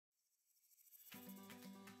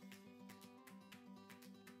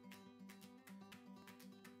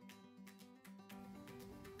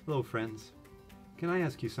Hello, friends. Can I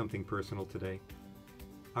ask you something personal today?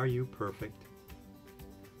 Are you perfect?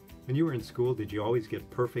 When you were in school, did you always get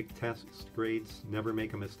perfect test grades, never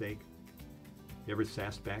make a mistake? You ever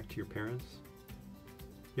sassed back to your parents?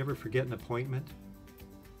 You ever forget an appointment?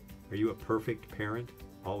 Are you a perfect parent?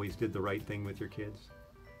 Always did the right thing with your kids?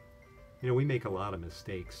 You know, we make a lot of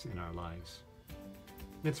mistakes in our lives.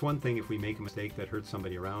 It's one thing if we make a mistake that hurts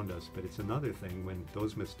somebody around us, but it's another thing when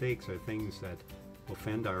those mistakes are things that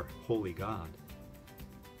offend our holy God.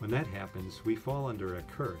 When that happens, we fall under a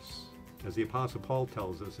curse. As the Apostle Paul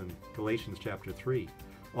tells us in Galatians chapter 3,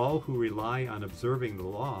 all who rely on observing the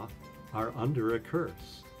law are under a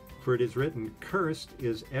curse. For it is written, "Cursed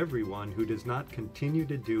is everyone who does not continue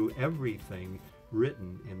to do everything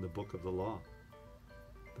written in the book of the law."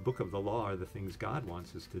 The book of the law are the things God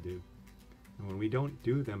wants us to do. And when we don't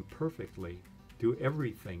do them perfectly, do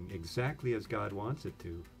everything exactly as God wants it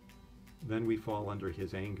to, then we fall under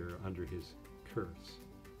His anger, under His curse.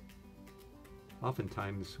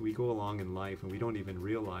 Oftentimes we go along in life and we don't even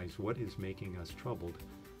realize what is making us troubled,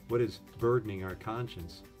 what is burdening our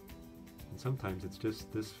conscience. And sometimes it's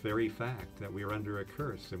just this very fact that we are under a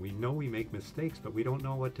curse and we know we make mistakes, but we don't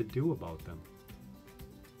know what to do about them.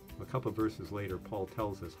 A couple of verses later, Paul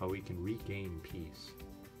tells us how we can regain peace.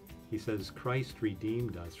 He says, Christ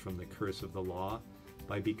redeemed us from the curse of the law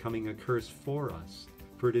by becoming a curse for us.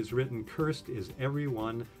 For it is written, "Cursed is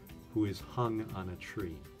everyone who is hung on a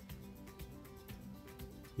tree."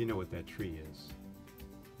 You know what that tree is.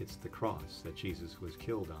 It's the cross that Jesus was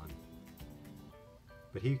killed on.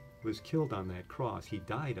 But He was killed on that cross. He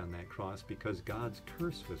died on that cross because God's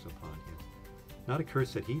curse was upon Him. Not a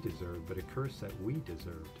curse that He deserved, but a curse that we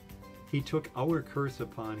deserved. He took our curse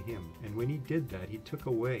upon Him, and when He did that, He took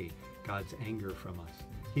away God's anger from us.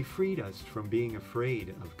 He freed us from being afraid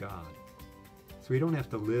of God. So we don't have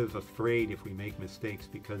to live afraid if we make mistakes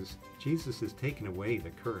because Jesus has taken away the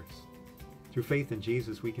curse. Through faith in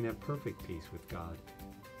Jesus, we can have perfect peace with God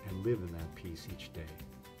and live in that peace each day.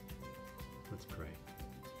 Let's pray.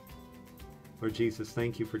 Lord Jesus,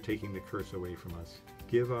 thank You for taking the curse away from us.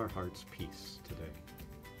 Give our hearts peace today.